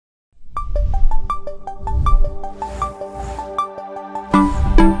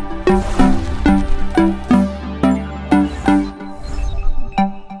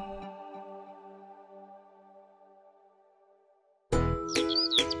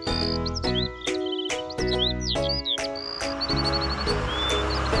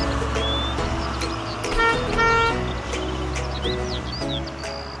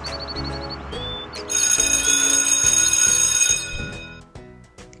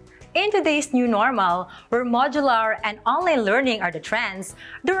In today's new normal, where modular and online learning are the trends,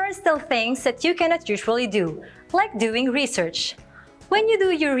 there are still things that you cannot usually do, like doing research. When you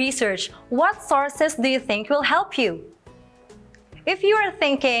do your research, what sources do you think will help you? If you are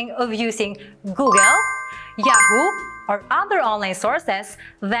thinking of using Google, Yahoo, or other online sources,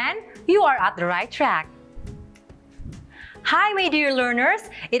 then you are at the right track. Hi, my dear learners!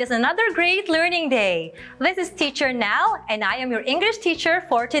 It is another great learning day. This is Teacher Nell, and I am your English teacher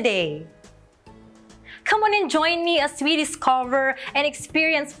for today. Come on and join me as we discover and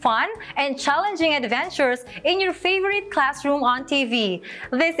experience fun and challenging adventures in your favorite classroom on TV.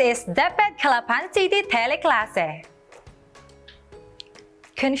 This is DepEd Calapan City Teleklase.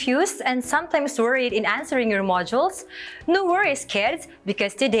 Confused and sometimes worried in answering your modules? No worries, kids,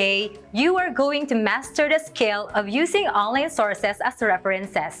 because today you are going to master the skill of using online sources as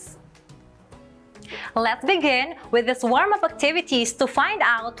references. Let's begin with this warm-up activities to find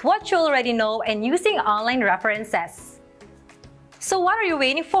out what you already know and using online references. So what are you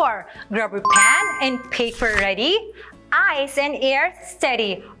waiting for? Grab your pen and paper ready, eyes and ears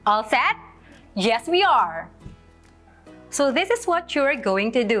steady. All set? Yes, we are. So this is what you are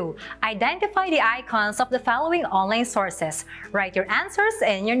going to do. Identify the icons of the following online sources. Write your answers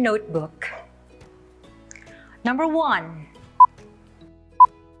in your notebook. Number 1.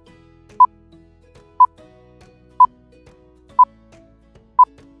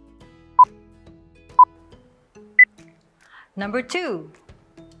 Number 2.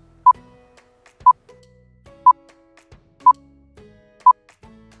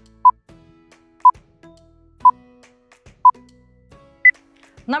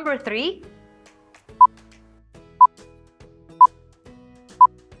 Number 3.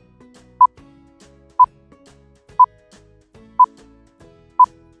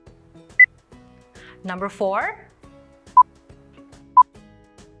 Number 4.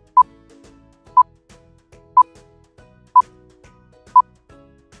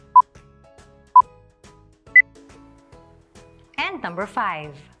 And number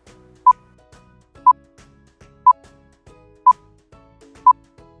 5.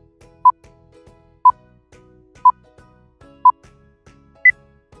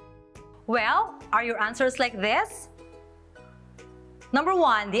 Well, are your answers like this? Number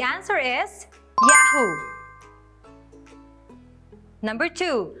 1, the answer is Yahoo. Number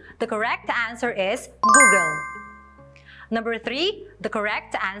 2, the correct answer is Google. Number 3, the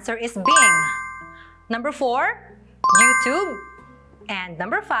correct answer is Bing. Number 4, YouTube. And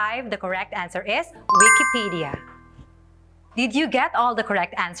number 5, the correct answer is Wikipedia. Did you get all the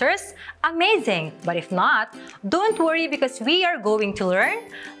correct answers? Amazing! But if not, don't worry because we are going to learn,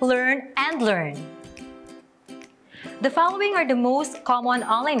 and learn. The following are the most common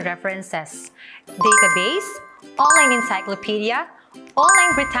online references: database, online encyclopedia,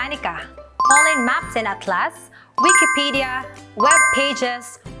 online Britannica, online maps and atlas, Wikipedia, web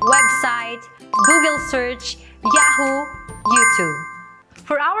pages, website, Google search, Yahoo, YouTube.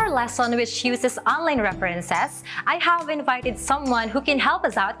 For our lesson which uses online references, I have invited someone who can help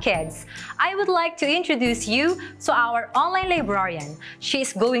us out, kids. I would like to introduce you to our online librarian. She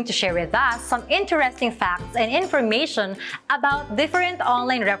is going to share with us some interesting facts and information about different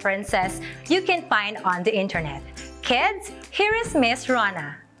online references you can find on the internet. Kids, here is Miss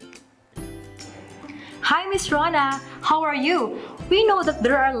Rona. Hi, Miss Rona. How are you? We know that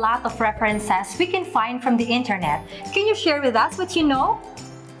there are a lot of references we can find from the internet. Can you share with us what you know?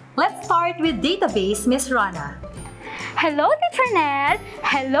 Let's start with database, Miss Rona. Hello, Teacher Nell.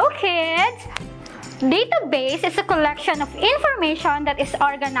 Hello, kids. Database is a collection of information that is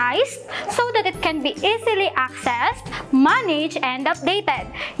organized so that it can be easily accessed, managed, and updated.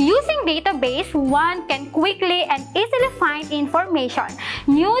 Using database, one can quickly and easily find information.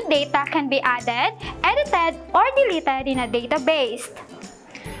 New data can be added, edited, or deleted in a database.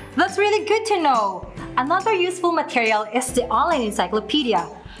 That's really good to know. Another useful material is the online encyclopedia.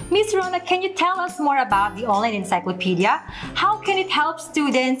 Miss Rona, can you tell us more about the online encyclopedia? How can it help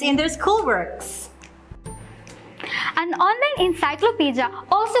students in their schoolworks? An online encyclopedia,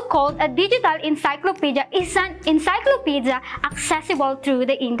 also called a digital encyclopedia, is an encyclopedia accessible through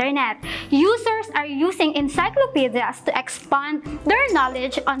the internet. Users are using encyclopedias to expand their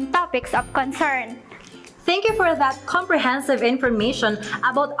knowledge on topics of concern. Thank you for that comprehensive information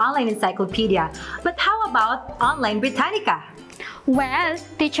about online encyclopedia. But how about online Britannica? Well,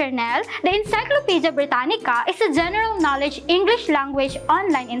 Teacher Nell, the Encyclopedia Britannica is a general knowledge English language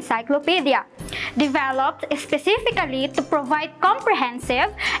online encyclopedia. developed specifically to provide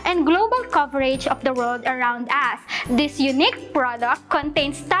comprehensive and global coverage of the world around us. This unique product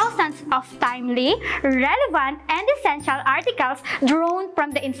contains thousands of timely, relevant, and essential articles drawn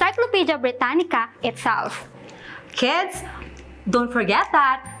from the Encyclopedia Britannica itself. Kids, don't forget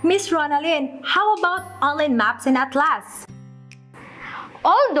that, Miss Ronalyn, how about online maps and atlas?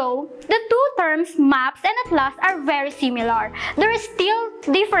 Although the two terms maps and atlas are very similar, there is still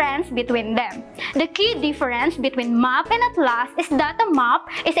difference between them. The key difference between map and atlas is that a map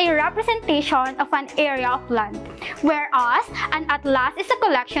is a representation of an area of land, whereas an atlas is a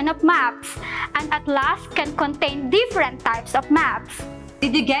collection of maps. An atlas can contain different types of maps.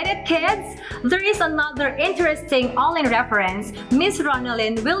 Did you get it, kids? There is another interesting online reference Miss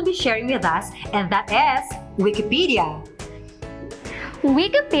Ronalyn will be sharing with us, and that is Wikipedia.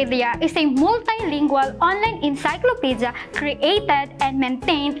 Wikipedia is a multilingual online encyclopedia created and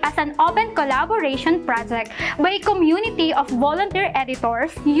maintained as an open collaboration project by a community of volunteer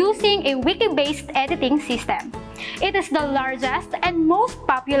editors using a wiki-based editing system. It is the largest and most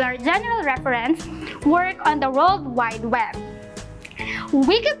popular general reference work on the World Wide Web.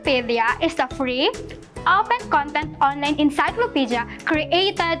 Wikipedia is a free, open content online encyclopedia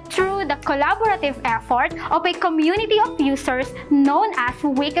created through the collaborative effort of a community of users known as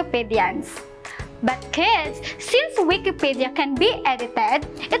Wikipedians. But kids, since Wikipedia can be edited,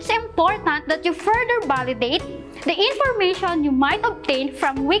 it's important that you further validate the information you might obtain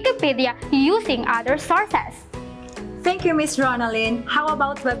from Wikipedia using other sources. Thank you, Miss Ronalyn. How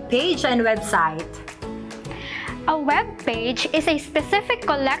about web page and website? A web page is a specific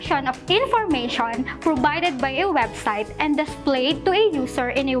collection of information provided by a website and displayed to a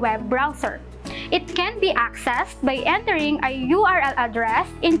user in a web browser. It can be accessed by entering a URL address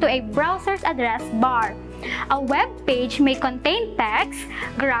into a browser's address bar. A web page may contain text,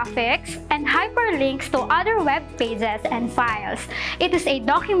 graphics, and hyperlinks to other web pages and files. It is a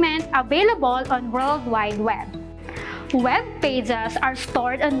document available on World Wide Web. Web pages are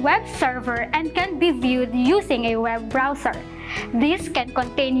stored on web server and can be viewed using a web browser. This can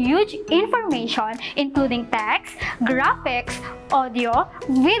contain huge information including text, graphics, audio,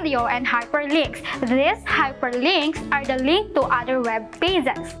 video, and hyperlinks. These hyperlinks are the link to other web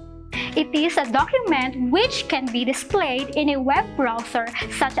pages. It is a document which can be displayed in a web browser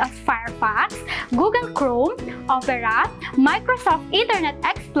such as Firefox, Google Chrome, Opera, Microsoft Internet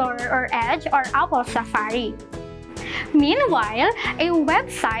Explorer or Edge, or Apple Safari. Meanwhile, a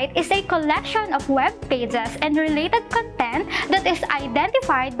website is a collection of web pages and related content that is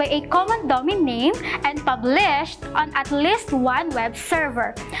identified by a common domain name and published on at least one web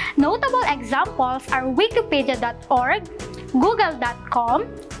server. Notable examples are wikipedia.org, google.com,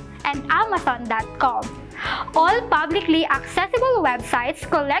 and amazon.com. All publicly accessible websites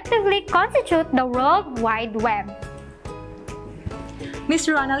collectively constitute the World Wide Web. Ms.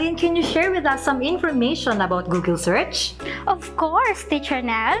 Ronalyn, can you share with us some information about Google Search? Of course, Teacher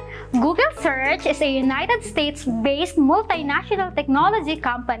Nell. Google Search is a United States-based multinational technology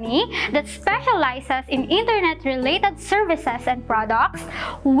company that specializes in internet-related services and products,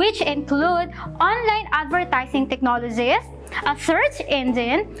 which include online advertising technologies, a search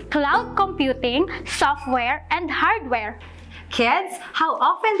engine, cloud computing, software, and hardware. Kids, how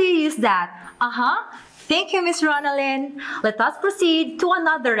often do you use that? Thank you, Ms. Ronalyn. Let us proceed to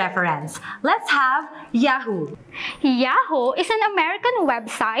another reference. Let's have Yahoo. Yahoo is an American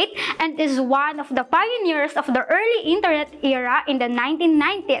website and is one of the pioneers of the early internet era in the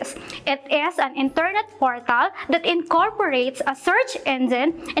 1990s. It is an internet portal that incorporates a search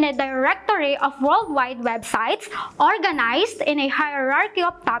engine and a directory of worldwide websites organized in a hierarchy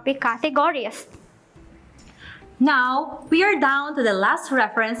of topic categories. Now, we are down to the last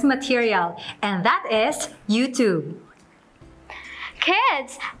reference material, and that is YouTube.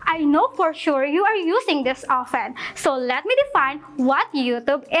 Kids, I know for sure you are using this often, so let me define what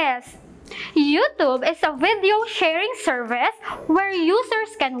YouTube is. YouTube is a video sharing service where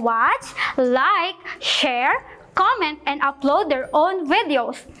users can watch, like, share, comment, and upload their own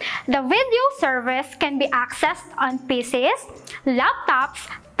videos. The video service can be accessed on PCs, laptops,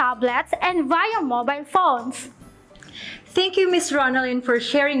 tablets, and via mobile phones. Thank you, Ms. Ronalyn, for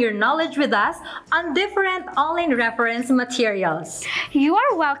sharing your knowledge with us on different online reference materials. You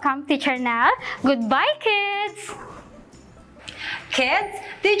are welcome, Teacher Nell. Goodbye, kids! Kids,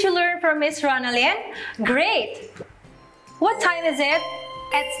 did you learn from Ms. Ronalyn? Great! What time is it?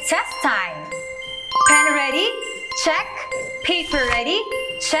 It's test time. Pen ready? Check. Paper ready?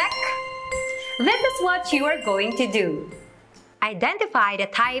 Check. This is what you are going to do. Identify the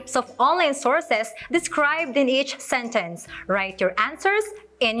types of online sources described in each sentence. Write your answers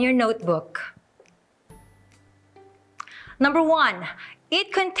in your notebook. Number 1.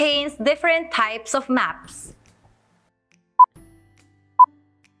 It contains different types of maps.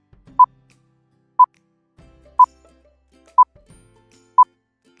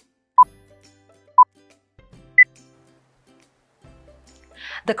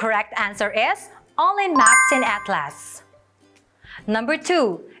 The correct answer is online maps in Atlas. Number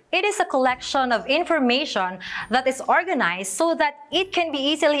 2. It is a collection of information that is organized so that it can be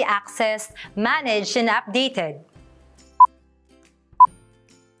easily accessed, managed, and updated.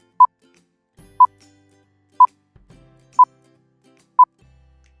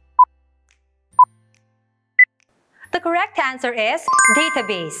 The correct answer is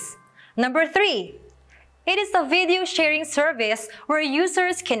database. Number 3. It is a video sharing service where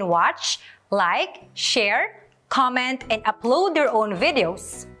users can watch, like, share, comment, and upload their own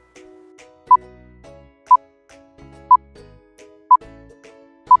videos.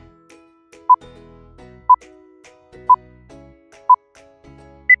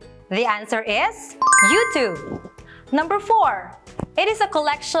 The answer is YouTube. Number 4. It is a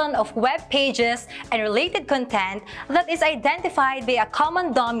collection of web pages and related content that is identified by a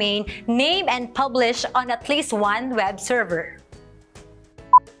common domain name and published on at least one web server.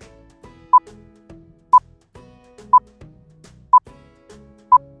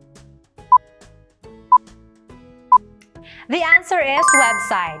 The answer is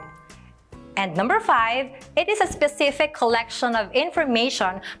website. And number 5, it is a specific collection of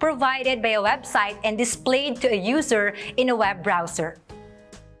information provided by a website and displayed to a user in a web browser.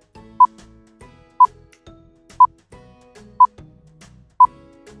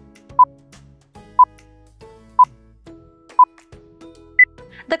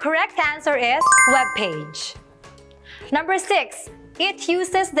 The correct answer is web page. Number 6. It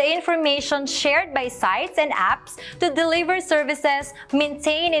uses the information shared by sites and apps to deliver services,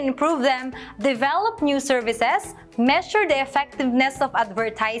 maintain and improve them, develop new services, measure the effectiveness of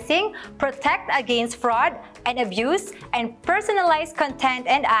advertising, protect against fraud and abuse, and personalize content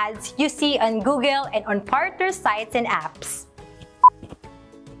and ads you see on Google and on partner sites and apps.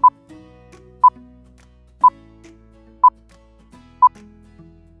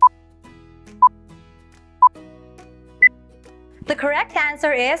 The correct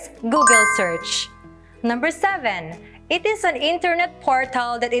answer is Google search. Number 7. It is an internet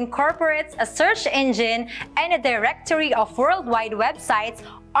portal that incorporates a search engine and a directory of worldwide websites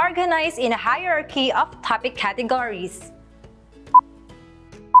organized in a hierarchy of topic categories.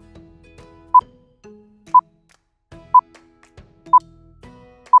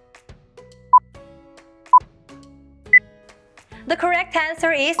 The correct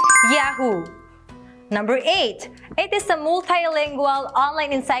answer is Yahoo. Number 8. It is a multilingual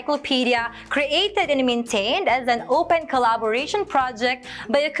online encyclopedia created and maintained as an open collaboration project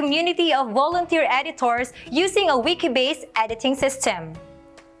by a community of volunteer editors using a wiki-based editing system.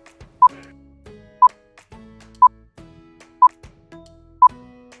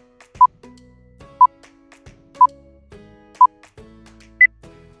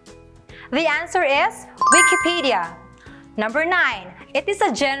 The answer is Wikipedia. Number 9. It is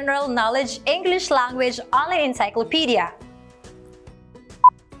a general knowledge English language online encyclopedia.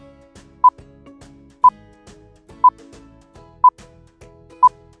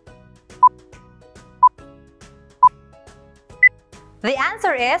 The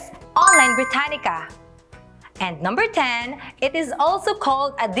answer is Online Britannica. And number 10, it is also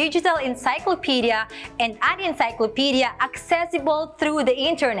called a digital encyclopedia and an encyclopedia accessible through the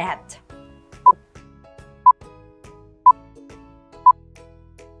internet.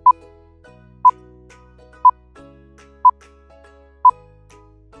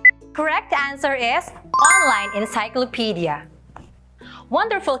 Correct answer is online encyclopedia.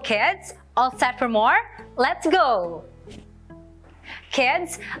 Wonderful kids! All set for more? Let's go!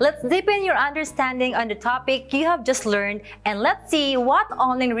 Kids, let's deepen your understanding on the topic you have just learned and let's see what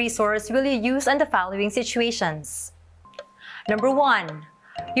online resource will you use in the following situations. Number 1.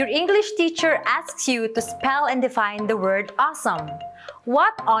 Your English teacher asks you to spell and define the word awesome.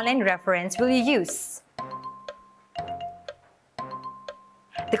 What online reference will you use?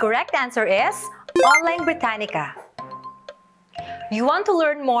 The correct answer is Online Britannica. You want to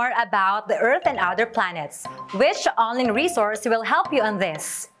learn more about the Earth and other planets. Which online resource will help you on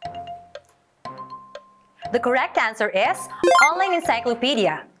this? The correct answer is Online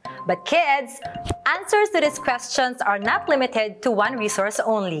Encyclopedia. But kids, answers to these questions are not limited to one resource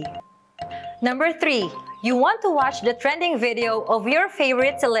only. Number 3. You want to watch the trending video of your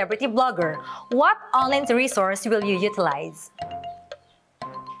favorite celebrity blogger. What online resource will you utilize?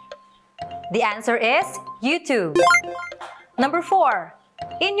 The answer is YouTube. Number 4.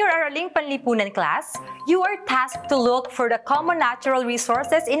 In your Araling Panlipunan class, you are tasked to look for the common natural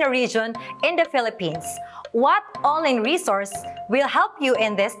resources in a region in the Philippines. What online resource will help you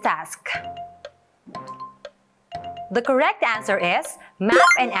in this task? The correct answer is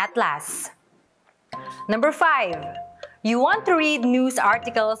Map and Atlas. Number 5. You want to read news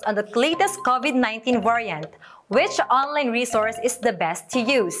articles on the latest COVID-19 variant. Which online resource is the best to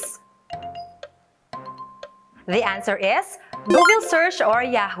use? The answer is Google Search or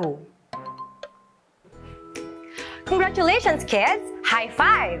Yahoo. Congratulations, kids! High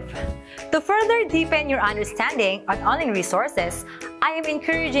five! To further deepen your understanding on online resources, I am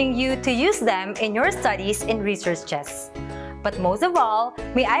encouraging you to use them in your studies and researches. But most of all,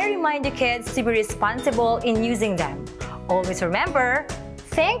 may I remind you kids to be responsible in using them. Always remember,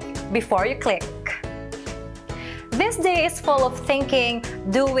 think before you click. This day is full of thinking,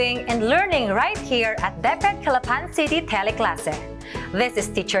 doing, and learning right here at DepEd Calapan City Teleklase. This is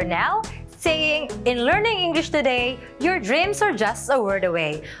Teacher Nell saying, in learning English today, your dreams are just a word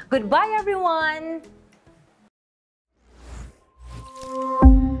away. Goodbye, everyone!